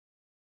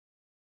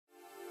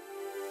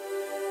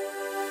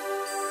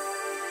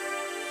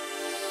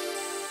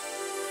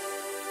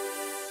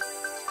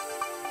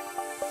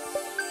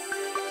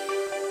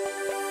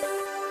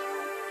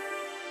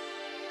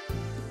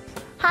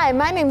Hi,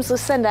 my name's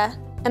Lucinda,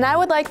 and I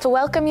would like to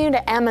welcome you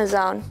to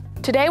Amazon.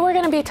 Today we're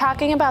going to be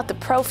talking about the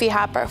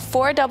Profihopper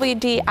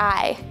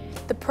 4WD-i.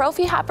 The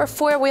Profihopper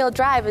four-wheel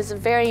drive is a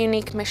very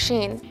unique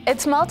machine.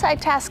 Its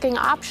multitasking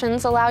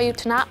options allow you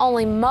to not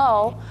only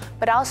mow,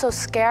 but also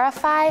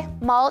scarify,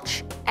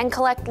 mulch, and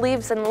collect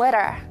leaves and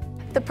litter.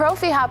 The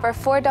Profihopper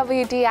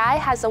 4WD-i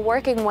has a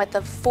working width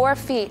of 4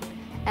 feet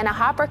and a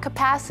hopper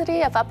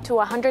capacity of up to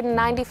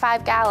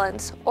 195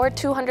 gallons, or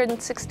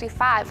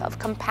 265 of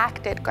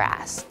compacted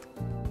grass.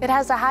 It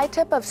has a high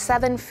tip of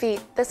 7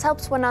 feet. This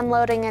helps when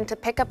unloading into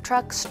pickup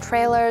trucks,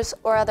 trailers,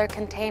 or other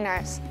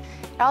containers.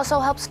 It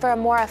also helps for a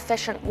more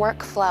efficient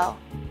workflow.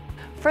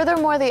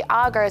 Furthermore, the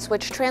augers,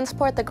 which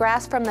transport the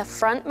grass from the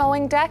front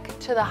mowing deck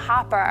to the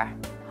hopper,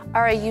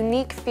 are a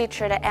unique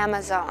feature to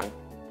Amazon.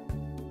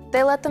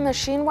 They let the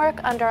machine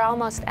work under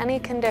almost any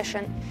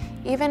condition,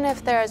 even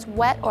if there is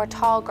wet or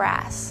tall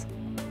grass.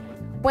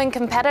 When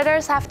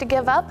competitors have to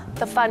give up,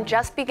 the fun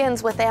just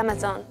begins with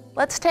Amazon.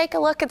 Let's take a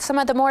look at some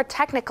of the more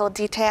technical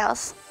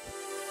details.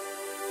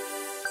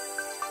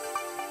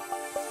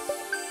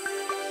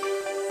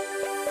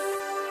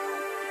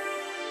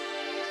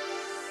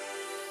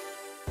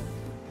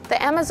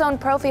 The Amazon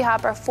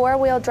Profihopper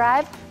four-wheel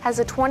drive has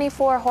a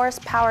 24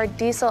 horsepower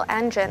diesel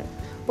engine,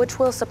 which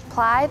will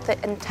supply the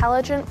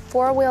intelligent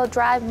four-wheel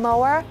drive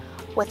mower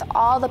with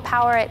all the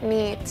power it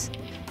needs.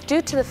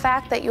 Due to the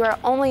fact that you are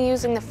only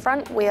using the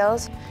front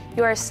wheels,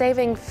 you are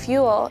saving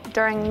fuel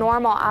during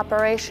normal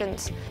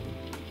operations.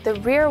 The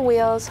rear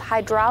wheels'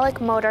 hydraulic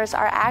motors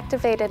are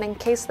activated in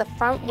case the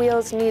front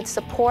wheels need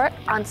support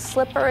on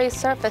slippery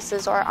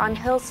surfaces or on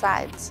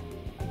hillsides.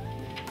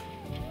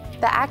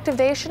 The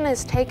activation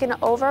is taken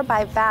over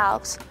by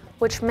valves,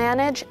 which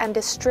manage and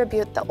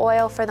distribute the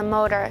oil for the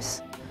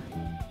motors.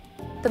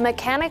 The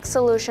mechanic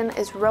solution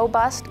is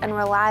robust and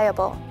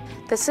reliable.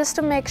 The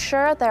system makes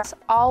sure there's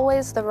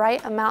always the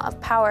right amount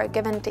of power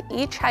given to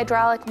each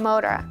hydraulic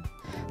motor.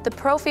 The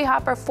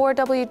Profihopper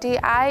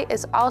 4WD-i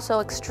is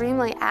also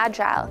extremely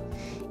agile.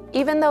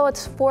 Even though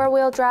it's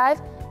four-wheel drive,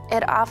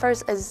 it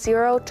offers a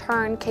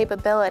zero-turn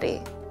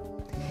capability.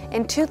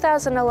 In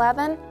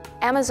 2011,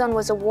 Amazon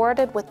was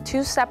awarded with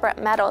 2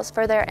 separate medals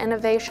for their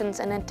innovations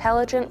in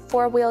intelligent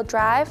four-wheel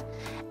drive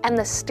and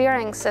the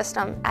steering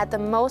system at the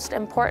most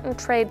important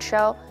trade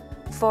show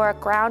for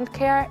ground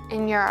care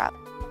in Europe.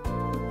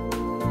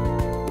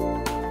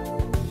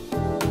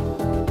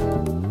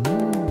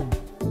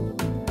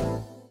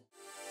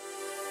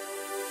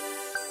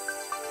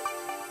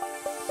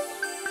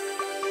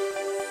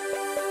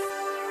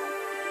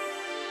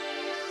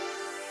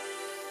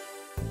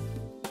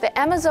 The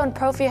Amazon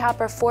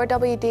Profihopper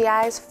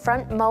 4WD-i's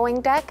front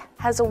mowing deck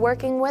has a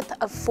working width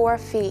of 4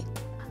 feet.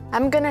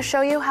 I'm going to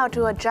show you how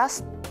to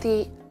adjust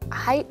the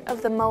height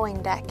of the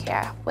mowing deck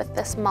here with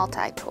this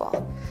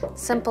multi-tool.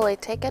 Simply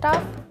take it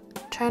off,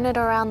 turn it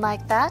around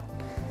like that,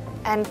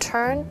 and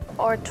turn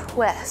or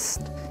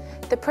twist.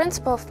 The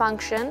principal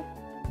function,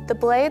 the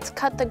blades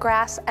cut the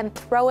grass and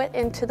throw it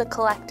into the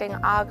collecting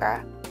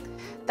auger.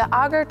 The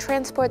auger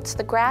transports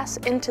the grass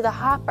into the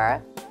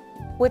hopper,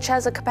 which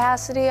has a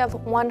capacity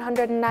of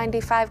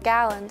 195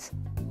 gallons.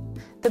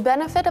 The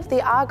benefit of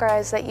the auger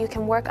is that you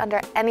can work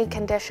under any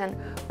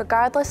condition,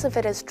 regardless if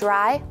it is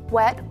dry,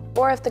 wet,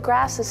 or if the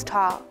grass is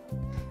tall.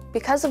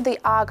 Because of the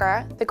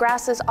auger, the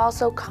grass is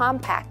also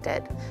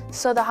compacted,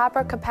 so the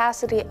hopper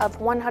capacity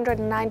of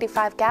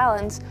 195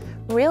 gallons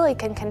really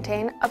can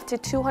contain up to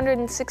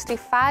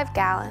 265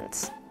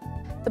 gallons.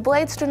 The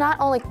blades do not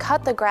only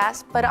cut the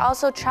grass, but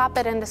also chop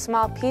it into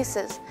small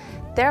pieces.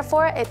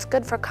 Therefore, it's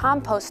good for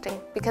composting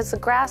because the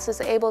grass is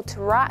able to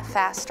rot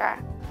faster.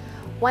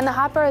 When the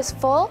hopper is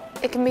full,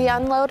 it can be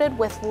unloaded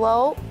with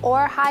low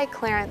or high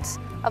clearance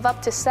of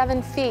up to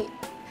 7 feet.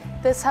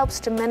 This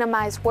helps to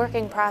minimize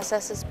working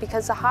processes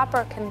because the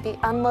hopper can be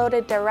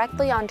unloaded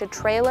directly onto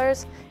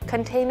trailers,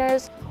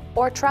 containers,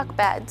 or truck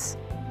beds.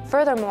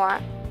 Furthermore,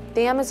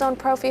 the Amazon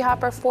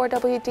Profihopper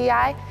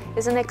 4WD-i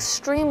is an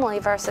extremely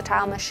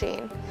versatile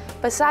machine.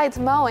 Besides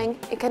mowing,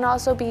 it can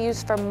also be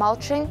used for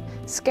mulching,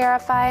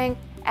 scarifying,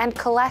 and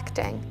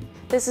collecting.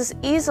 This is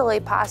easily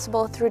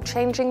possible through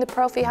changing the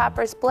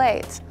Profihopper's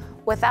blades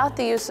without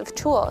the use of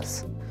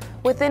tools.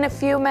 Within a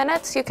few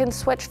minutes, you can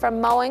switch from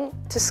mowing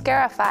to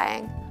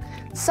scarifying.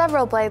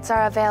 Several blades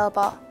are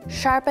available: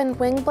 sharpened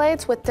wing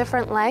blades with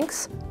different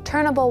lengths,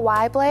 turnable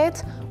Y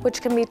blades,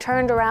 which can be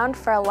turned around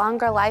for a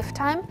longer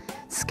lifetime,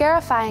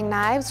 scarifying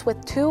knives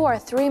with 2 or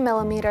 3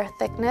 millimeter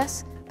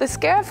thickness. The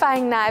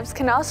scarifying knives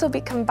can also be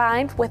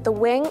combined with the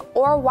wing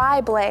or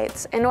Y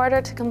blades in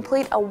order to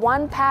complete a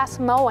one-pass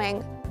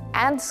mowing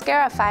and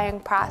scarifying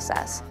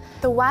process.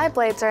 The Y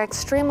blades are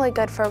extremely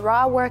good for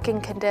raw working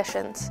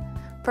conditions.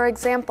 For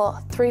example,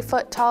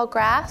 3-foot tall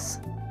grass.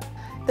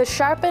 The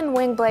sharpened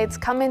wing blades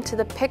come into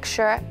the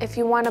picture if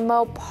you want to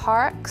mow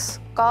parks,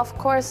 golf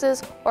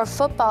courses, or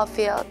football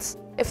fields.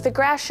 If the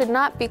grass should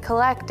not be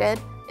collected,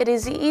 It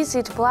is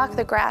easy to block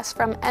the grass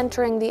from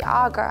entering the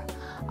auger,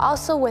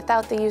 also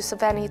without the use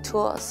of any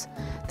tools.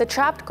 The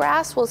trapped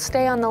grass will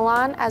stay on the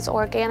lawn as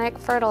organic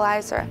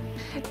fertilizer.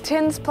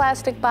 Tins,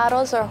 plastic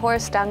bottles, or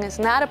horse dung is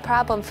not a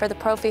problem for the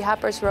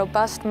Profihopper's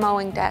robust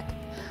mowing deck.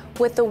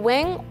 With the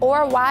wing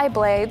or Y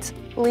blades,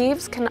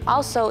 leaves can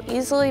also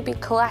easily be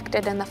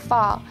collected in the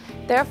fall.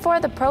 Therefore,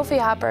 the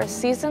Profihopper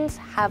seasons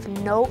have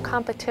no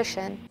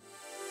competition.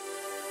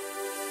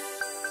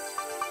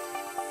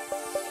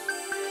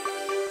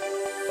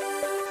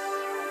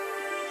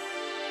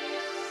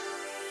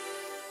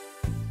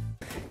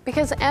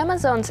 Because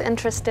Amazon's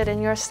interested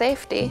in your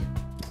safety,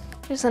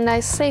 here's a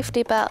nice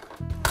safety belt.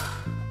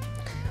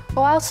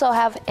 We'll also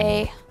have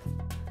a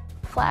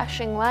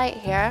flashing light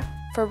here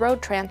for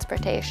road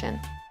transportation.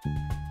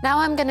 Now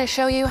I'm going to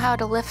show you how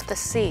to lift the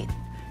seat.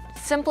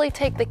 Simply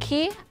take the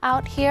key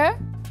out here,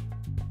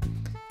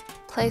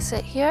 place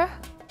it here,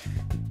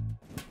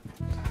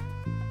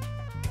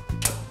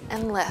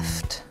 and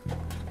lift.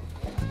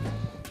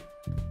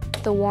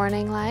 The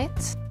warning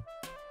lights.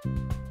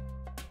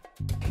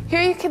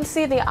 Here you can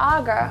see the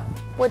auger,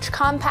 which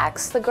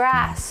compacts the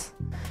grass,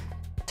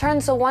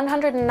 turns a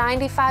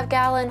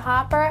 195-gallon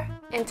hopper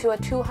into a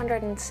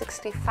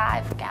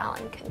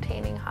 265-gallon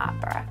containing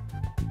hopper.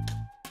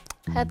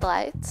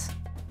 Headlights.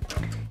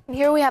 And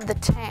here we have the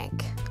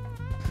tank.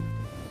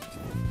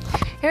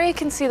 Here you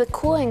can see the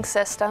cooling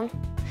system,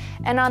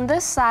 and on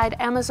this side,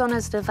 Amazon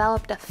has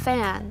developed a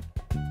fan.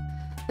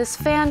 This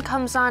fan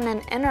comes on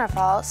in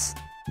intervals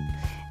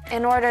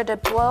in order to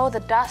blow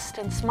the dust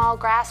and small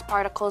grass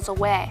particles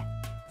away.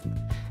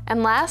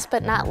 And last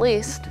but not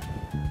least,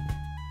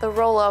 the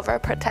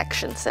rollover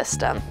protection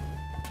system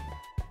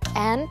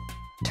and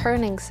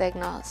turning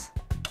signals.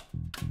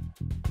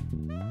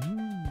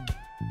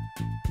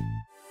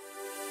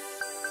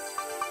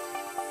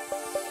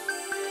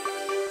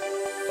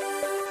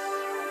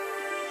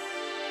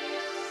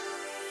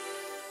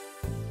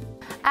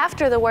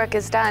 After the work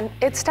is done,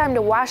 it's time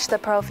to wash the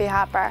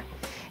Profihopper.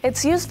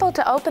 It's useful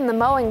to open the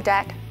mowing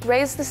deck,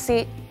 raise the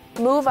seat,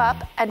 move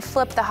up, and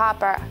flip the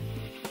hopper.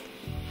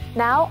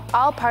 Now,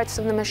 all parts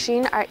of the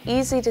machine are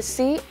easy to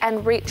see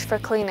and reach for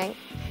cleaning.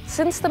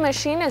 Since the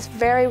machine is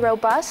very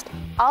robust,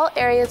 all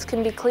areas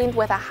can be cleaned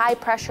with a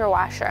high-pressure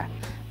washer.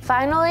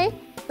 Finally,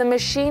 the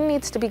machine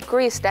needs to be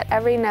greased at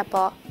every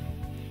nipple.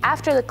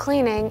 After the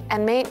cleaning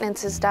and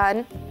maintenance is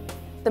done,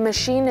 the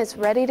machine is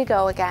ready to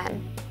go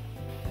again.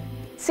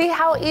 See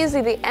how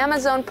easy the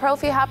Amazon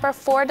Profihopper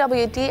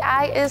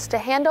 4WDI is to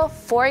handle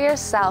for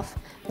yourself.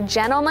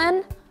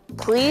 Gentlemen,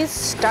 please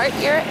start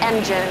your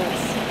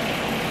engines.